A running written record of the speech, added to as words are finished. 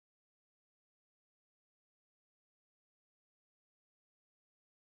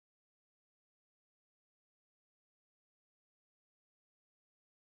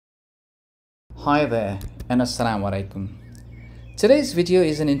Hi there and Assalamu alaikum. Today's video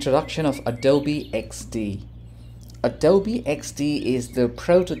is an introduction of Adobe XD. Adobe XD is the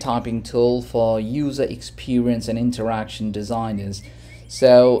prototyping tool for user experience and interaction designers.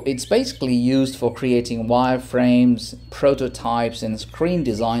 So it's basically used for creating wireframes, prototypes and screen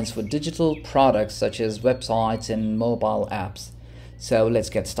designs for digital products such as websites and mobile apps. So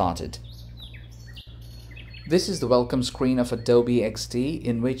let's get started. This is the welcome screen of Adobe XD,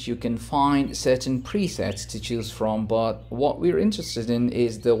 in which you can find certain presets to choose from, but what we're interested in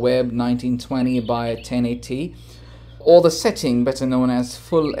is the Web 1920 by 1080 or the setting better known as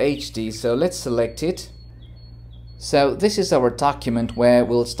Full HD. So let's select it. So this is our document where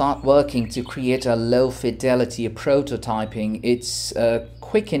we'll start working to create a low fidelity prototyping. It's a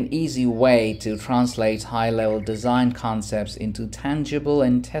quick and easy way to translate high-level design concepts into tangible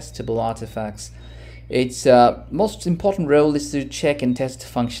and testable artifacts. Its most important role is to check and test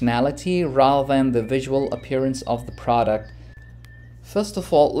functionality rather than the visual appearance of the product. First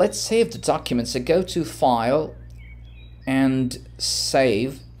of all, let's save the document. So go to File and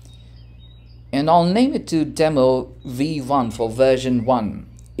Save, and I'll name it to Demo V1 for version 1.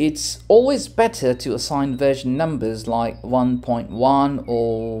 It's always better to assign version numbers like 1.1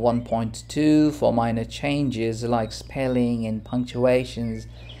 or 1.2 for minor changes like spelling and punctuations.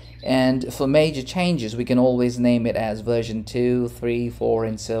 And for major changes, we can always name it as version 2, 3, 4,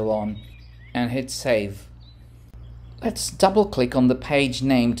 and so on, and hit save. Let's double click on the page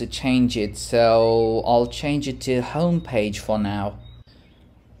name to change it. So I'll change it to home page for now.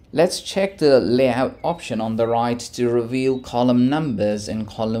 Let's check the layout option on the right to reveal column numbers and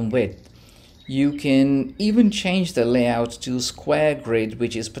column width. You can even change the layout to square grid,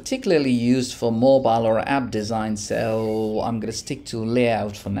 which is particularly used for mobile or app design, so I'm going to stick to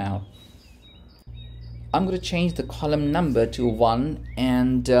layout for now. I'm going to change the column number to 1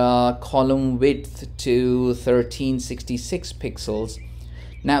 and column width to 1366 pixels.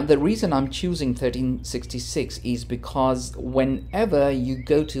 Now the reason I'm choosing 1366 is because whenever you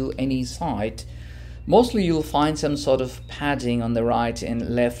go to any site, mostly you'll find some sort of padding on the right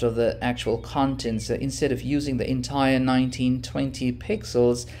and left of the actual content. So instead of using the entire 1920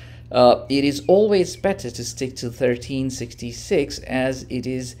 pixels, it is always better to stick to 1366 as it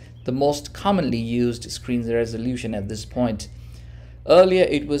is the most commonly used screen resolution at this point. Earlier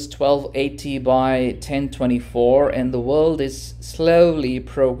it was 1280 by 1024, and the world is slowly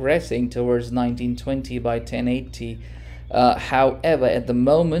progressing towards 1920 by 1080. However, at the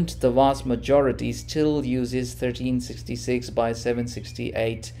moment, the vast majority still uses 1366 by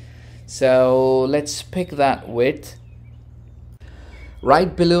 768. So let's pick that width.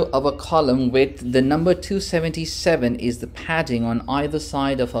 Right below our column width, the number 277 is the padding on either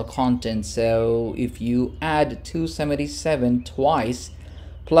side of our content. So if you add 277 twice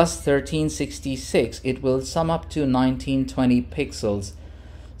plus 1366, it will sum up to 1920 pixels.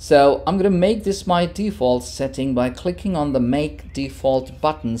 So I'm going to make this my default setting by clicking on the Make Default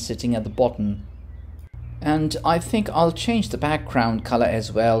button sitting at the bottom. And I think I'll change the background color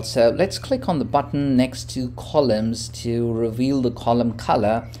as well. So let's click on the button next to columns to reveal the column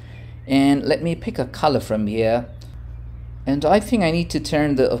color. And let me pick a color from here. And I think I need to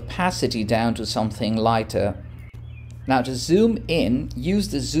turn the opacity down to something lighter. Now to zoom in, use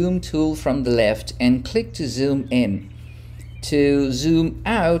the zoom tool from the left and click to zoom in. To zoom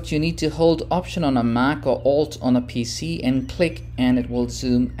out, you need to hold Option on a Mac or Alt on a PC and click, and it will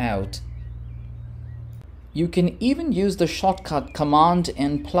zoom out. You can even use the shortcut Command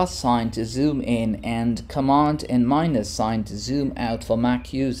and plus sign to zoom in and Command and minus sign to zoom out for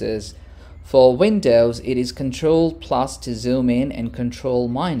Mac users. For Windows, it is Control plus to zoom in and Control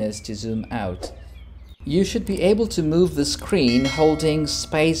minus to zoom out. You should be able to move the screen holding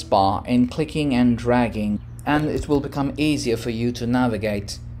spacebar and clicking and dragging, and it will become easier for you to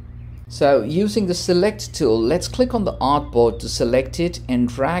navigate. So using the select tool, let's click on the artboard to select it and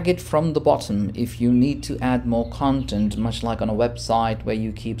drag it from the bottom if you need to add more content, much like on a website where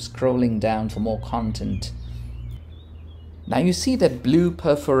you keep scrolling down for more content. Now you see that blue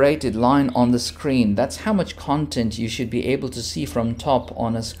perforated line on the screen. That's how much content you should be able to see from top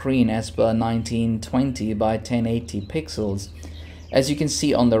on a screen as per 1920 by 1080 pixels. As you can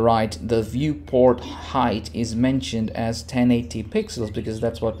see on the right, the viewport height is mentioned as 1080 pixels because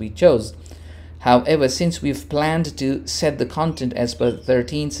that's what we chose. However, since we've planned to set the content as per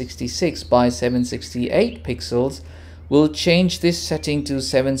 1366 by 768 pixels, we'll change this setting to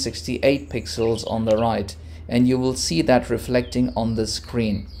 768 pixels on the right, and you will see that reflecting on the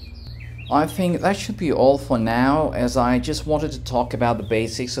screen. I think that should be all for now, as I just wanted to talk about the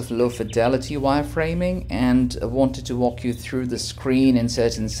basics of low fidelity wireframing and wanted to walk you through the screen and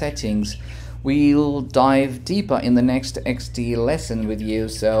certain settings We'll dive deeper in the next XD lesson with you,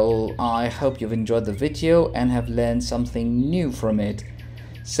 so I hope you've enjoyed the video and have learned something new from it.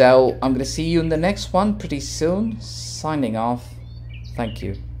 So I'm going to see you in the next one pretty soon. Signing off. Thank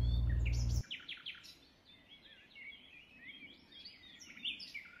you.